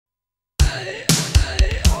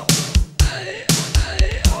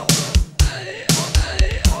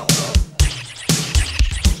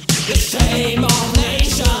The shame of a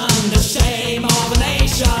nation, the shame of a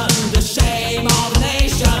nation, the shame of a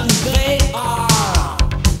nation, they are.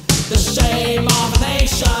 The shame of a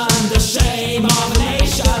nation, the shame of a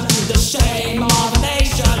nation, the shame of a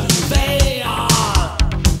nation, they are.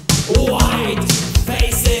 White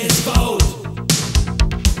faces vote,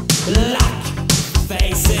 black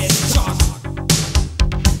faces talk,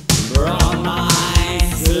 brown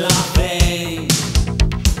minds laughing,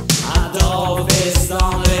 Adolf is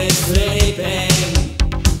only sleeping.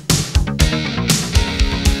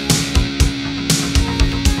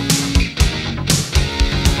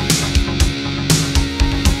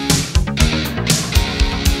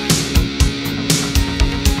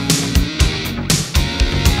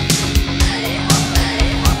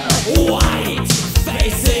 White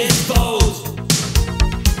faces vote,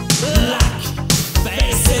 black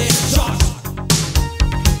faces talk,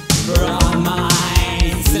 brown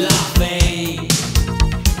minds laughing,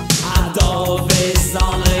 Adolf is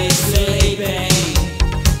only sleeping.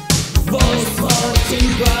 Vote 14%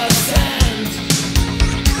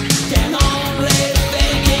 can only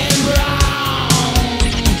think in brown.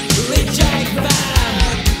 Reject them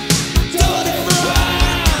to the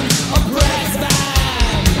front, oppress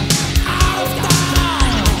them out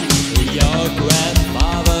down. Your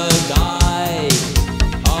grandfather died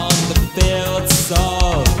on the fields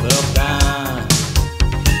of Verdun.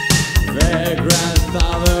 Their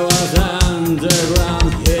grandfather was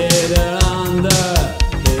underground, hidden under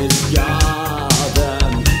his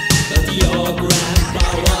garden. But your grandpa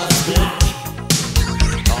was black,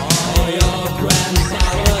 oh, your grandpa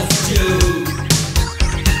was Jew,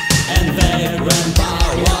 and their grandpa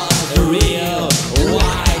was a real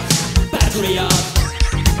white patriot.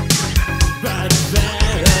 But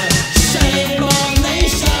better, shame on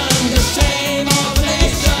nation, the shame of a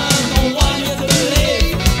nation, don't want you to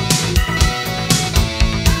live.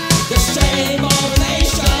 The shame of a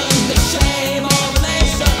nation, the shame of a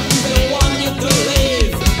nation, they want you to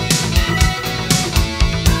live.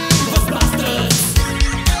 Those bastards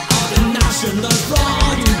of the National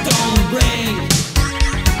Front don't bring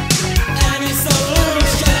any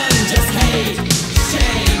solution, just hate,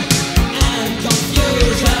 shame, and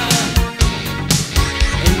confusion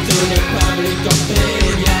into the public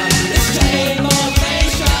opinion. The shame of a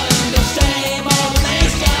nation, the shame of a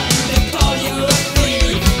nation, they call you a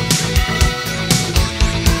thief.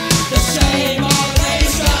 The shame of a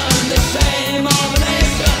nation, the shame of a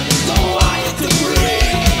nation, don't want you to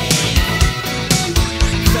breathe.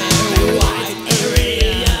 Very white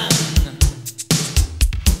Aryan,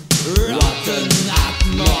 rotten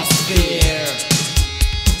atmosphere.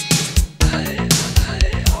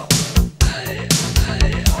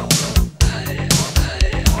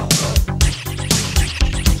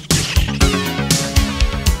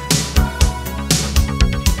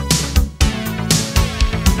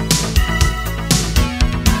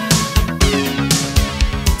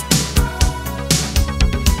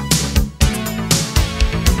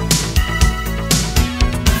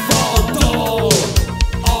 Photo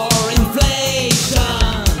or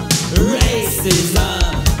inflation,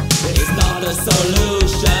 racism is not a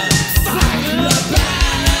solution. Fuck Le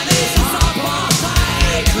Pen and his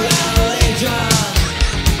apartheid religion.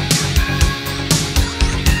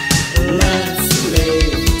 Let's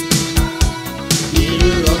leave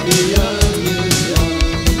European Union.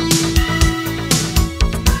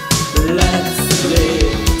 Let's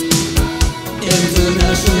live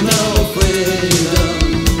international freedom.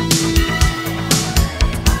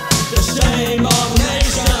 The shame of a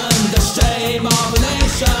nation, the shame of a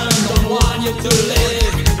nation, don't want you to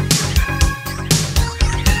live.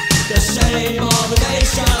 The shame of a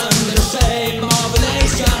nation, the shame